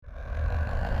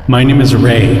My name is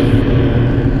Ray,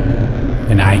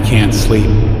 and I can't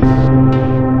sleep.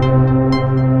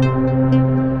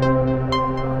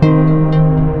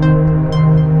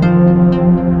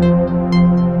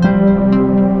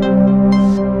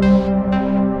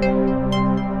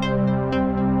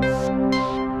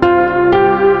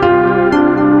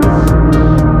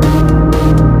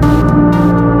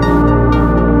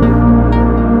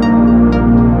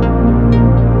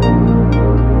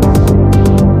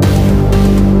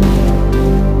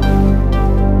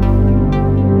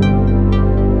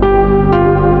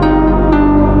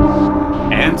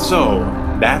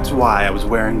 That's why I was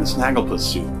wearing the Snagglepuss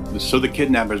suit, so the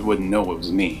kidnappers wouldn't know it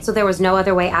was me. So there was no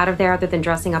other way out of there other than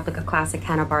dressing up like a classic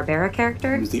Hanna-Barbera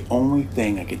character? It was the only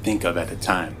thing I could think of at the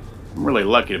time. I'm really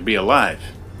lucky to be alive.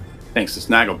 Thanks to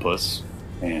Snagglepuss.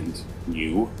 And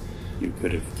you. You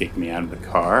could have kicked me out of the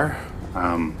car.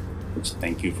 Which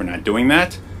thank you for not doing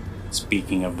that.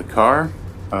 Speaking of the car,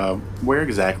 where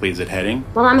exactly is it heading?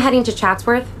 Well, I'm heading to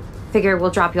Chatsworth. Figure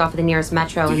we'll drop you off at the nearest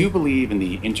metro. Do you believe in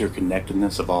the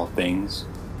interconnectedness of all things?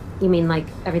 You mean like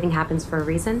everything happens for a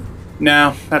reason?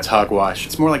 No, that's hogwash.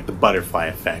 It's more like the butterfly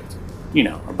effect. You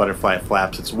know, a butterfly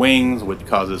flaps its wings, which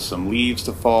causes some leaves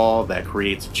to fall, that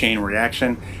creates a chain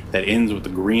reaction that ends with the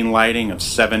green lighting of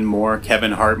 7 more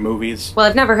Kevin Hart movies. Well,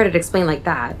 I've never heard it explained like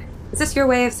that. Is this your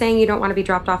way of saying you don't want to be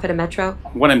dropped off at a metro?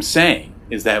 What I'm saying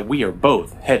is that we are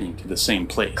both heading to the same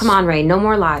place. Come on, Ray, no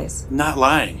more lies. Not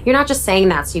lying. You're not just saying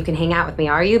that so you can hang out with me,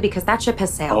 are you? Because that ship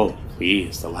has sailed. Oh,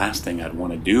 please. The last thing I'd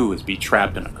want to do is be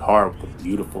trapped in a car with a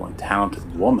beautiful and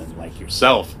talented woman like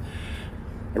yourself.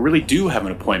 I really do have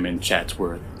an appointment in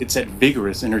Chatsworth. It's at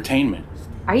Vigorous Entertainment.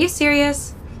 Are you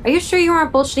serious? Are you sure you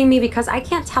aren't bullshitting me? Because I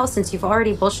can't tell since you've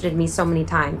already bullshitted me so many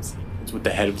times. It's with the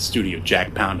head of the studio,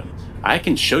 Jack Poundham. I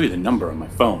can show you the number on my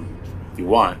phone. If you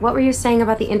want. What were you saying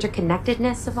about the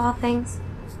interconnectedness of all things?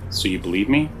 So you believe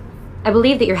me? I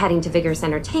believe that you're heading to Vigorous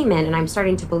Entertainment, and I'm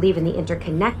starting to believe in the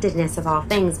interconnectedness of all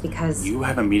things because... You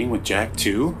have a meeting with Jack,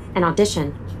 too? An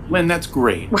audition. Lynn, that's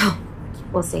great. Well,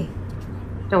 we'll see.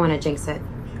 Don't want to jinx it.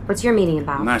 What's your meeting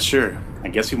about? I'm not sure. I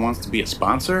guess he wants to be a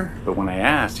sponsor, but when I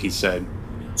asked, he said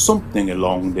something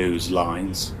along those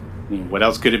lines. I mean, what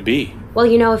else could it be? Well,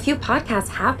 you know, a few podcasts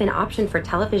have been optioned for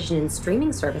television and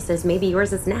streaming services. Maybe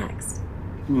yours is next.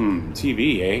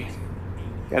 TV, eh?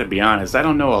 Gotta be honest, I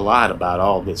don't know a lot about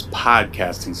all this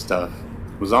podcasting stuff.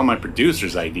 It was all my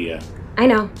producer's idea. I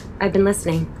know. I've been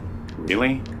listening.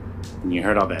 Really? And you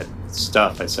heard all that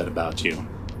stuff I said about you?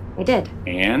 I did.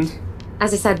 And?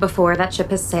 As I said before, that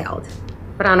ship has sailed.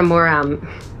 But on a more,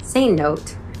 sane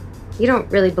note, you don't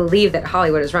really believe that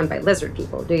Hollywood is run by lizard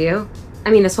people, do you?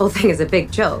 I mean, this whole thing is a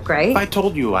big joke, right? If I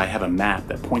told you I have a map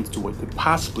that points to what could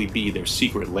possibly be their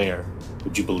secret lair,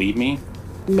 would you believe me?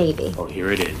 Maybe. Oh,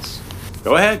 here it is.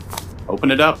 Go ahead. Open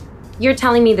it up. You're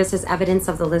telling me this is evidence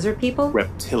of the lizard people?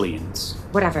 Reptilians.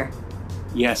 Whatever.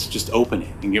 Yes, just open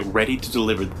it and get ready to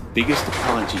deliver the biggest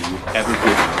apology you've ever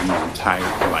given in your entire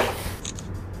life.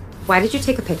 Why did you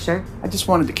take a picture? I just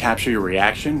wanted to capture your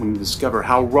reaction when you discover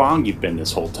how wrong you've been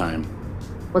this whole time.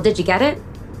 Well, did you get it?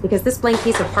 Because this blank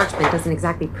piece of parchment doesn't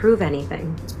exactly prove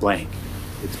anything. It's blank.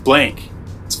 It's blank.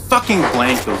 It's fucking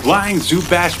blank. Those lying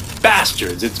Zoobash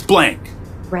bastards. It's blank.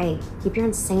 Ray, keep your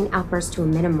insane outburst to a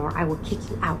minimum or I will kick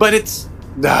you out. But it's...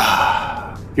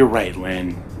 You're right,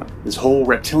 Lynn. This whole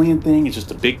reptilian thing is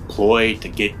just a big ploy to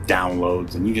get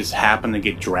downloads, and you just happen to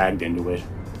get dragged into it.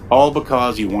 All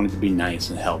because you wanted to be nice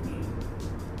and help me.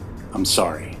 I'm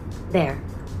sorry. There.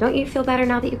 Don't you feel better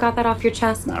now that you got that off your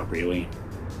chest? Not really.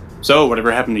 So,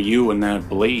 whatever happened to you and that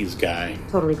Blaze guy?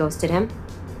 Totally ghosted him.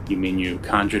 You mean you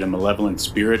conjured a malevolent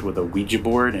spirit with a Ouija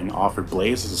board and offered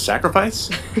Blaze as a sacrifice?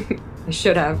 I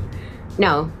should have.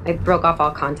 No, I broke off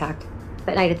all contact.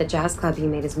 That night at the jazz club, he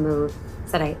made his move.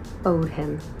 Said I owed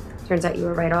him. Turns out you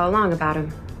were right all along about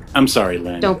him. I'm sorry,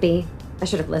 Lynn. Don't be. I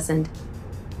should have listened.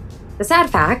 The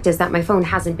sad fact is that my phone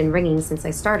hasn't been ringing since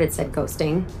I started said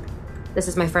ghosting. This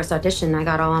is my first audition I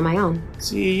got all on my own.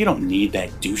 See, you don't need that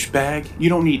douchebag. You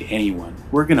don't need anyone.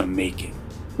 We're gonna make it.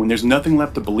 When there's nothing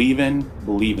left to believe in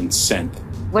Synth.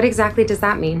 What exactly does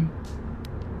that mean?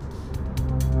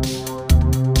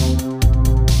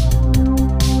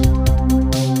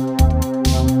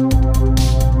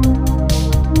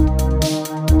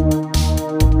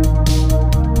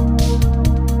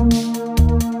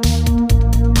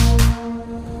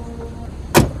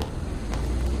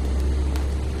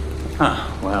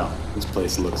 Well, this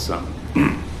place looks,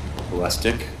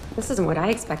 rustic. This isn't what I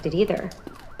expected either.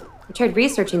 I tried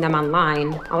researching them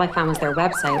online. All I found was their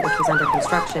website, which was under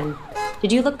construction.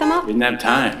 Did you look them up? Didn't have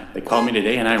time. They called me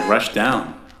today and I rushed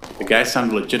down. The guy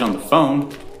sounded legit on the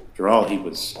phone. After all, he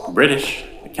was British.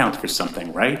 It counts for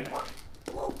something, right?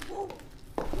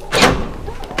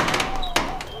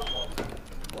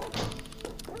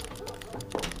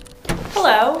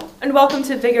 Hello, and welcome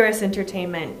to Vigorous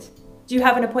Entertainment. Do you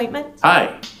have an appointment?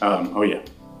 Hi. Oh yeah.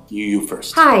 You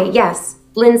first. Hi, yes.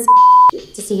 Lynn's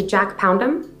to see Jack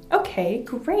Poundham. Okay,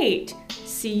 great.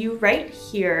 See you right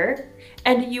here.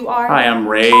 And you are? Hi, I'm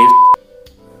Ray.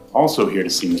 Also here to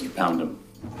see Mr. Poundham.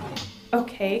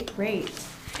 Okay, great.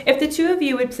 If the two of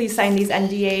you would please sign these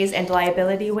NDAs and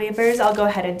liability waivers, I'll go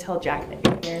ahead and tell Jack that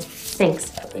you're here. Thanks.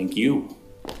 Thank you.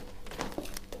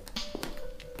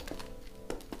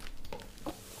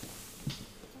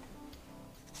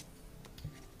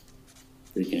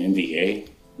 Freaking NDA?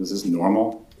 Is this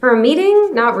normal? For a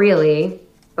meeting? Not really.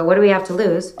 But what do we have to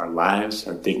lose? Our lives,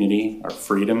 our dignity, our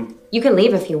freedom? You can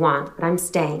leave if you want, but I'm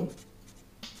staying.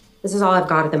 This is all I've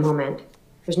got at the moment.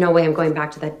 There's no way I'm going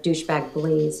back to that douchebag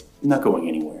Blaze. I'm not going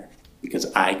anywhere, because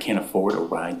I can't afford a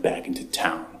ride back into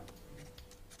town.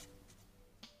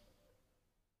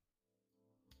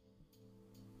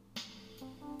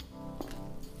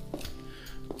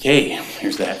 Okay,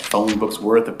 here's that phone book's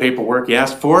worth of paperwork you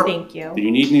asked for. Thank you. Do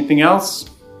you need anything else?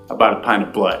 How about a pint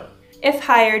of blood? If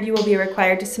hired, you will be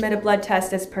required to submit a blood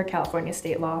test as per California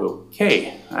state law.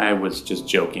 Okay, I was just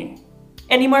joking.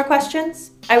 Any more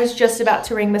questions? I was just about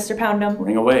to ring Mr. Poundham.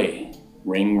 Ring away.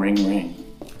 Ring, ring, ring.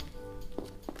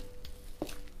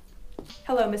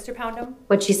 Hello, Mr. Poundham.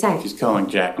 What'd she say? She's calling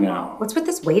Jack now. What's with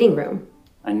this waiting room?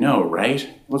 I know, right?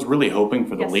 I was really hoping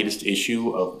for the Yes. latest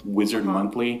issue of Wizard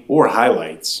Monthly or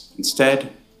highlights.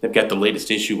 Instead, they've got the latest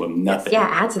issue of nothing. Yeah,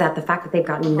 add to that the fact that they've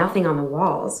got nothing on the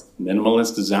walls.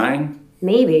 Minimalist design?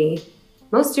 Maybe.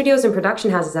 Most studios and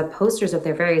production houses have posters of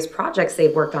their various projects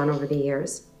they've worked on over the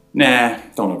years. Nah,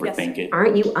 don't overthink it.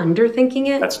 Aren't you underthinking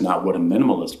it? That's not what a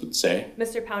minimalist would say.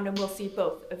 Mr. Poundham will see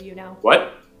both of you now.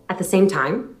 What? At the same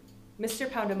time? Mr.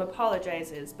 Poundham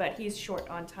apologizes, but he's short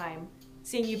on time.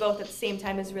 Seeing you both at the same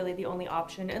time is really the only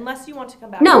option, unless you want to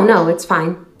come back. No, it's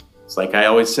fine. It's like I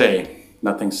always say,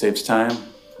 nothing saves time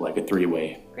like a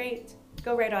three-way. Great.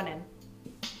 Go right on in.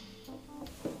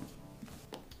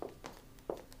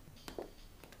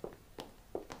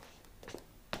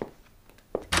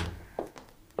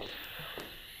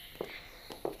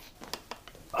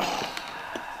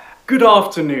 Good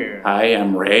afternoon. Hi,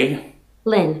 I'm Ray.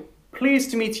 Lynn,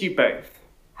 Pleased to meet you both.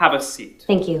 Have a seat.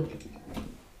 thank you.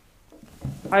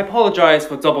 I apologize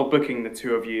for double booking the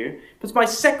two of you, but my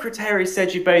secretary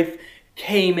said you both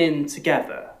came in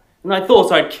together, and I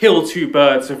thought I'd kill two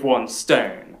birds with one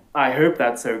stone. I hope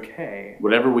that's okay.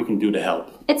 Whatever we can do to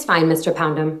help. It's fine, Mr.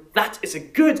 Poundham. That is a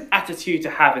good attitude to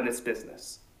have in this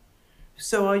business.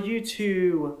 So are you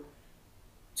two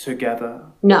together?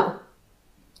 No.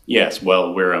 Yes,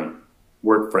 well, we're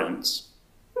work friends.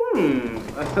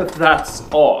 That's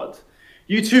odd.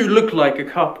 You two look like a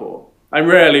couple. I'm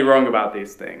rarely wrong about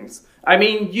these things. I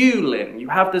mean, you, Lynn, you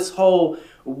have this whole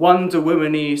Wonder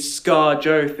Woman-y Scar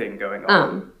Joe thing going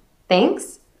on.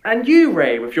 Thanks? And you,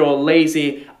 Ray, with your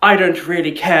lazy, I don't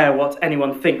really care what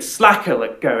anyone thinks slacker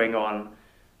look going on.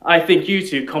 I think you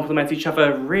two complement each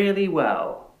other really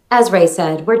well. As Ray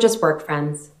said, we're just work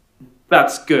friends.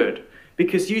 That's good,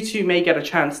 because you two may get a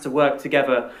chance to work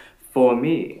together for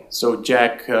me. So,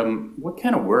 Jack, what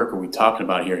kind of work are we talking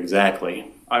about here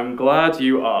exactly? I'm glad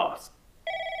you asked.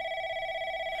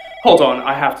 Hold on,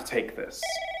 I have to take this.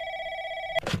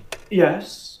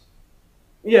 Yes?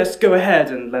 Yes, go ahead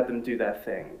and let them do their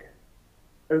thing.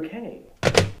 Okay.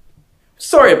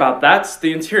 Sorry about that,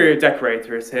 the interior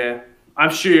decorator is here.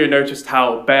 I'm sure you noticed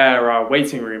how bare our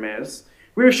waiting room is.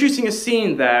 We were shooting a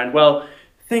scene there and, well,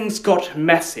 things got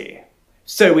messy.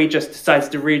 So we just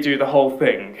decided to redo the whole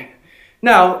thing.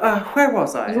 Now, where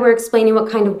was I? You were explaining what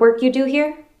kind of work you do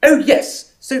here? Oh,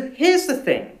 yes. So here's the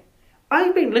thing.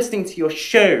 I've been listening to your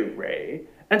show, Ray,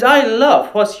 and I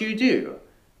love what you do.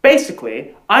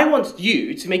 Basically, I want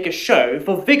you to make a show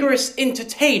for Vigorous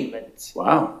Entertainment.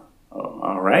 Wow. Oh,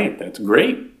 all right, that's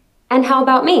great. And how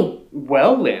about me?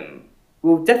 Well, Lynn,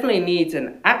 we'll definitely need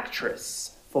an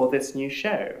actress for this new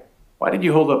show. Why did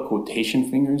you hold up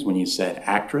quotation fingers when you said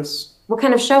actress? What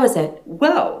kind of show is it?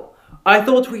 Well, I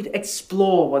thought we'd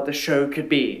explore what the show could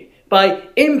be by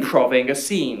improving a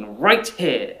scene right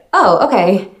here. Oh,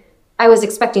 okay. I was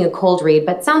expecting a cold read,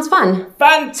 but sounds fun.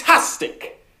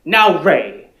 Fantastic! Now,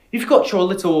 Ray, you've got your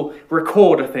little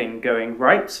recorder thing going,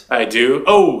 right? I do.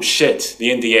 Oh, shit, the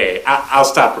NDA. I'll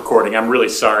stop recording. I'm really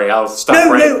sorry. I'll stop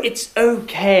No, it's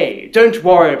okay. Don't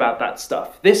worry about that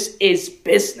stuff. This is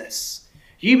business.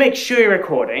 You make sure you're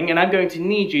recording, and I'm going to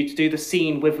need you to do the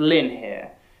scene with Lynn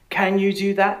here. Can you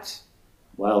do that?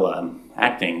 Well,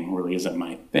 acting really isn't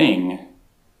my thing.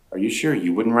 Are you sure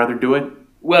you wouldn't rather do it?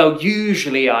 Well,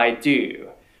 usually I do.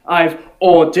 I've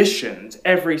auditioned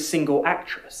every single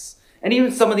actress, and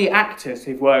even some of the actors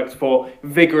who've worked for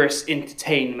Vigorous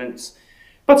Entertainment.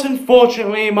 But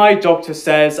unfortunately, my doctor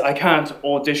says I can't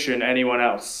audition anyone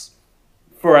else.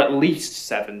 For at least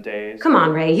 7 days. Come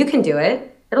on, Ray, you can do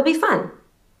it. It'll be fun.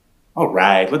 All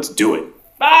right, let's do it.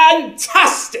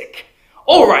 Fantastic!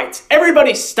 All right,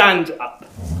 everybody stand up.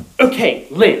 Okay,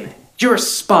 Lynn, you're a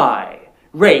spy.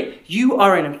 Ray, you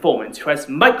are an informant who has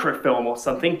microfilm or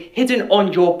something hidden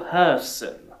on your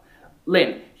person.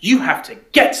 Lynn, you have to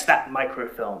get that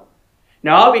microfilm.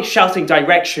 Now I'll be shouting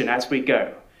direction as we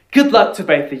go. Good luck to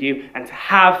both of you and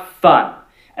have fun.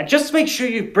 And just make sure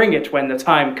you bring it when the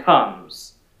time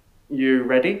comes. You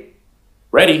ready?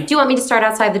 Ready? Do you want me to start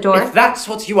outside the door? If that's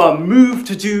what you are moved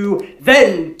to do,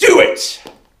 then do it!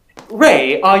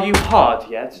 Ray, are you hard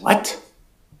yet? What?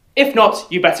 If not,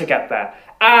 you better get there.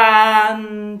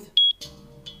 And...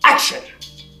 action!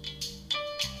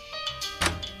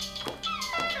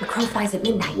 The crow flies at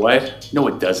midnight. What? No,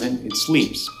 it doesn't. It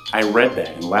sleeps. I read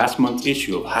that in last month's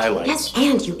issue of Highlights. Yes,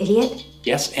 and, you idiot.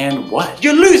 Yes, and what?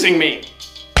 You're losing me!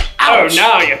 Ouch. Oh,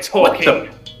 now you're talking.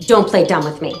 What the? Don't play dumb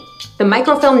with me. The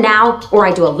microfilm now, or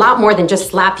I do a lot more than just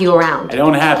slap you around. I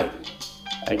don't have it.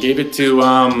 I gave it to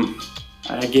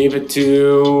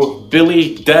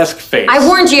Billy Deskface. I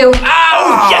warned you.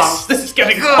 Oh, yes! This is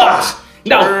getting hot!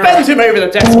 Now bend him over the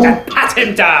desk and pat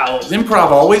him down! Is improv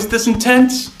always this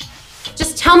intense?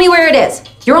 Just tell me where it is.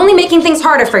 You're only making things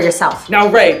harder for yourself. Now,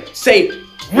 Ray, say,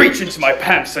 reach into my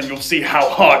pants and you'll see how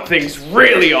hard things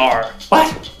really are.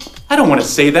 What? I don't want to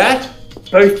say that.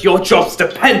 Both your jobs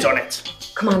depend on it.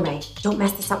 Come on, Ray. Don't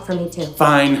mess this up for me, too.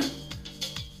 Fine.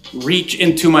 Reach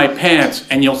into my pants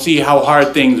and you'll see how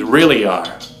hard things really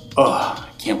are. Oh, I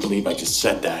can't believe I just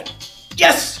said that.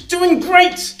 Yes, doing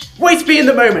great! Wait to be in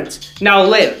the moment. Now,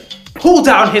 Lynn, pull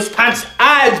down his pants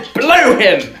and blow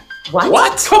him! What?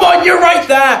 What? Come on, you're right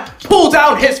there! Pull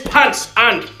down his pants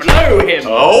and blow him!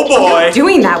 Oh boy! I'm not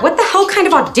doing that. What the hell kind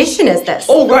of audition is this?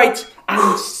 All right,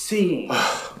 and scene.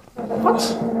 What?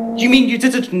 You mean you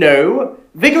didn't know?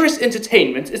 Vigorous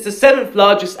Entertainment is the 7th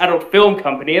largest adult film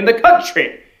company in the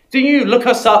country. Do you look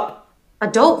us up?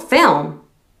 Adult film?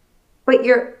 But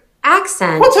your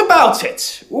accent... What about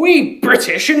it? We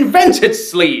British invented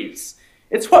sleaze.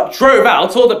 It's what drove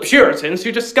out all the Puritans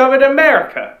who discovered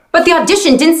America. But the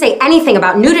audition didn't say anything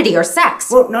about nudity or sex.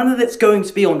 Well, none of it's going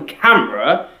to be on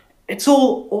camera. It's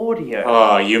all audio.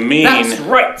 Oh, you mean... That's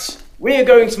right. We're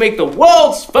going to make the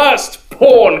world's first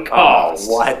porn cast.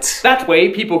 Oh, what? That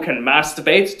way people can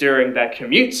masturbate during their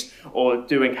commute, or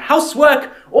doing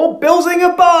housework, or building a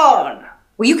barn.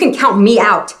 Well, you can count me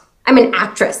out. I'm an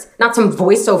actress, not some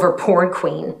voiceover porn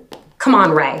queen. Come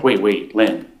on, Ray. Wait,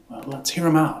 Lynn. Let's hear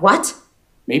him out. What?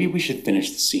 Maybe we should finish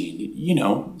the scene. You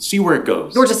know, see where it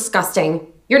goes. You're disgusting.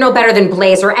 You're no better than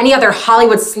Blaze or any other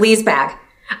Hollywood sleazebag.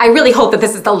 I really hope that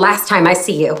this is the last time I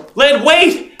see you. Lynn,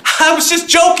 wait! I was just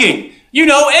joking! You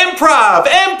know, improv!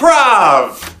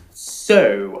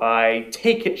 So, I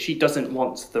take it she doesn't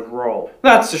want the role.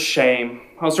 That's a shame.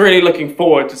 I was really looking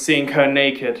forward to seeing her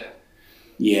naked.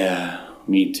 Yeah,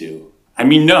 me too. I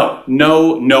mean, no,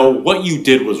 what you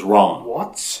did was wrong.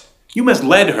 What? You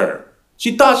misled her.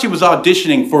 She thought she was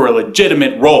auditioning for a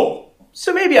legitimate role.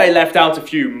 So maybe I left out a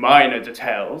few minor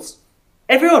details.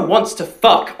 Everyone wants to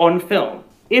fuck on film,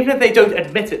 even if they don't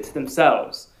admit it to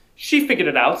themselves. She figured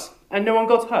it out, and no one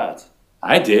got hurt.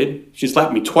 I did. She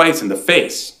slapped me twice in the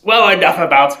face. Well, enough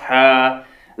about her.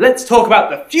 Let's talk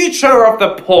about the future of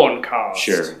the porn cast.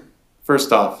 Sure.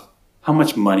 First off, how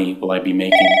much money will I be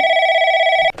making?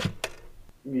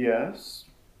 Yes,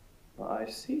 I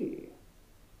see.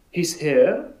 He's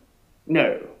here?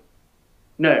 No.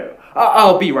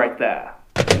 I'll be right there.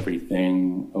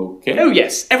 Everything okay? Oh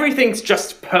yes, everything's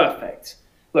just perfect.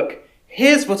 Look,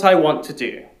 here's what I want to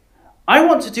do. I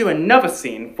want to do another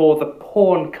scene for the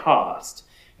porn cast.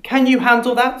 Can you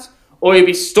handle that? Or you'll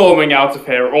be storming out of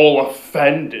here all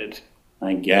offended.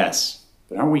 I guess.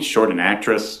 But aren't we short an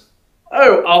actress?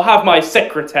 Oh, I'll have my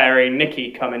secretary,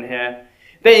 Nikki, come in here.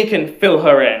 Then you can fill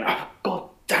her in. Oh, God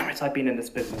damn it, I've been in this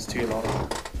business too long.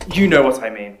 You know what I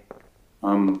mean.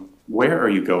 Where are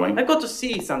you going? I've got to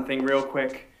see something real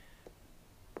quick.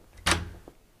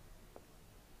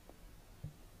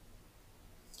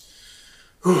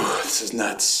 Whew, this is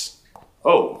nuts.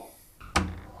 Oh,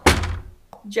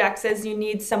 Jack says you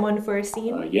need someone for a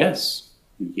scene. yes.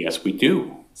 Yes, we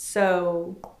do.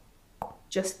 So,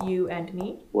 just you and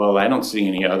me? Well, I don't see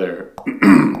any other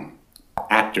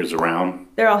actors around.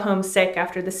 They're all homesick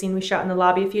after the scene we shot in the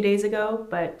lobby a few days ago,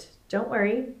 but don't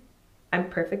worry. I'm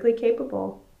perfectly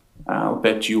capable. I'll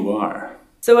bet you are.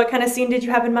 So what kind of scene did you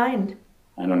have in mind?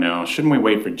 I don't know. Shouldn't we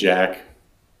wait for Jack?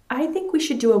 I think we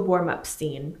should do a warm-up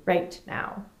scene right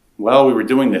now. Well, we were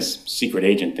doing this secret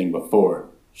agent thing before.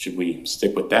 Should we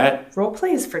stick with that?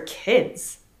 Roleplay is for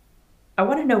kids. I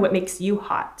want to know what makes you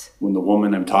hot. When the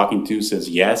woman I'm talking to says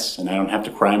yes, and I don't have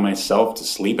to cry myself to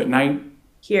sleep at night?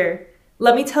 Here,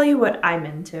 let me tell you what I'm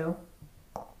into.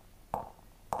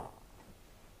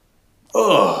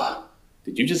 Ugh.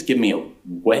 Did you just give me a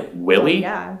wet willy?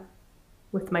 Yeah,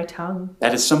 with my tongue.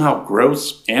 That is somehow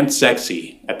gross and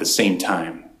sexy at the same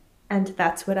time. And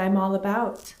that's what I'm all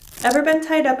about. Ever been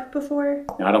tied up before?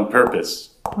 Not on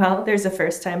purpose. Well, there's a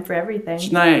first time for everything.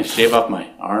 Shouldn't I shave off my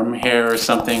arm hair or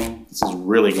something? This is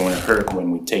really going to hurt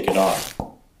when we take it off.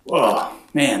 Oh,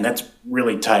 man, that's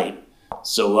really tight.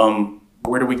 So,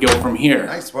 where do we go from here?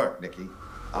 Nice work, Nikki.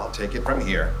 I'll take it from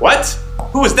here. What?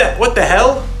 Who is that? What the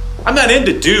hell? I'm not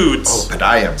into dudes. Oh, but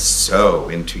I am so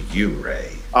into you,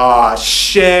 Ray. Aw,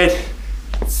 shit.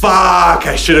 Fuck,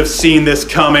 I should have seen this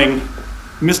coming.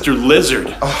 Mr.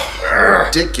 Lizard. Oh,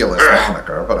 ridiculous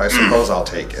moniker, but I suppose I'll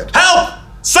take it. Help!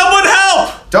 Someone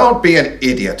help! Don't be an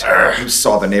idiot. You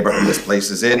saw the neighborhood this place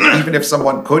is in. Even if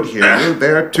someone could hear you,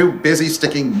 they're too busy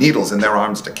sticking needles in their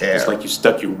arms to care. It's like you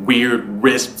stuck your weird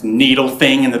wrist needle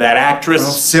thing into that actress.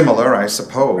 Well, similar, I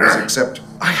suppose, except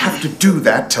I have to do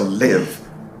that to live.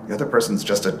 The other person's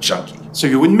just a junkie. So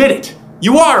you admit it.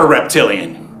 You are a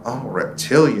reptilian. Oh,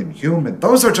 reptilian, human,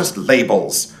 those are just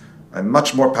labels. I'm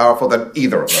much more powerful than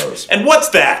either of those. And what's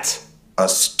that? A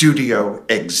studio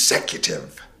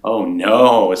executive. Oh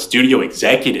no, a studio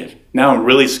executive. Now I'm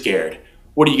really scared.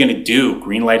 What are you gonna do?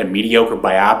 Greenlight a mediocre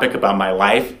biopic about my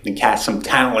life? Then cast some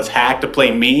talentless hack to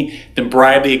play me? Then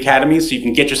bribe the Academy so you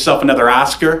can get yourself another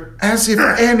Oscar? As if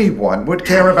anyone would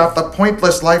care about the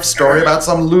pointless life story about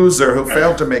some loser who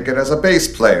failed to make it as a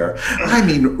bass player. I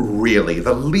mean, really,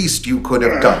 the least you could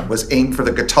have done was aim for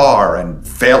the guitar and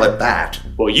fail at that.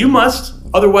 Well, you must.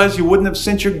 Otherwise you wouldn't have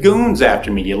sent your goons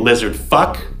after me, you lizard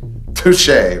fuck.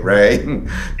 Touché, Ray.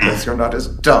 Guess you're not as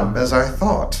dumb as I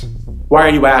thought. Why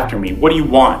are you after me? What do you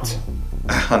want?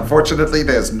 Unfortunately,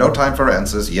 there's no time for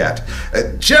answers yet.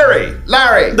 Jerry!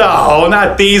 Larry! No,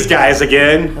 not these guys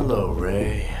again. Hello,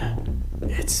 Ray.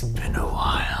 It's been a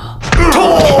while. You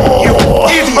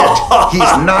idiot!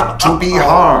 He's not to be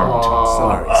harmed.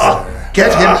 Sorry, sir.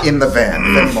 Get him in the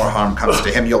van. If any more harm comes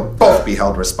to him, you'll both be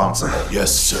held responsible.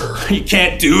 Yes, sir. You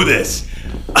can't do this.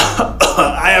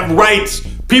 I have rights.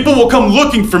 People will come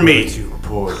looking for me. Too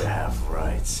poor to have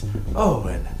rights. Oh,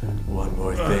 and one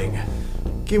more thing.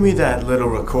 Give me that little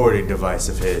recording device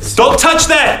of his. Don't touch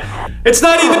that! It's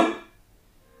not even...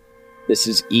 This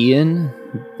is Ian,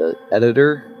 the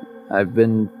editor. I've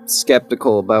been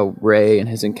skeptical about Ray and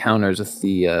his encounters with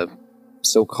the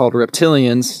so-called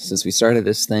reptilians since we started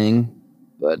this thing,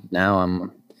 but now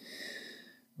I'm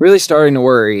really starting to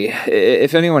worry.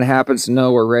 If anyone happens to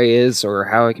know where Ray is or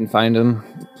how I can find him,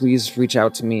 please reach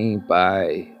out to me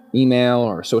by email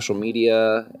or social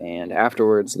media, and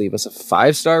afterwards leave us a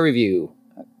 5-star review.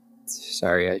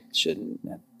 Sorry, I shouldn't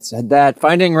have said that.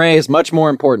 Finding Ray is much more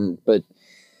important, but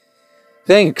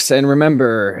thanks, and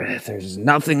remember, if there's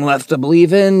nothing left to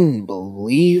believe in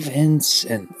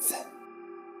synth.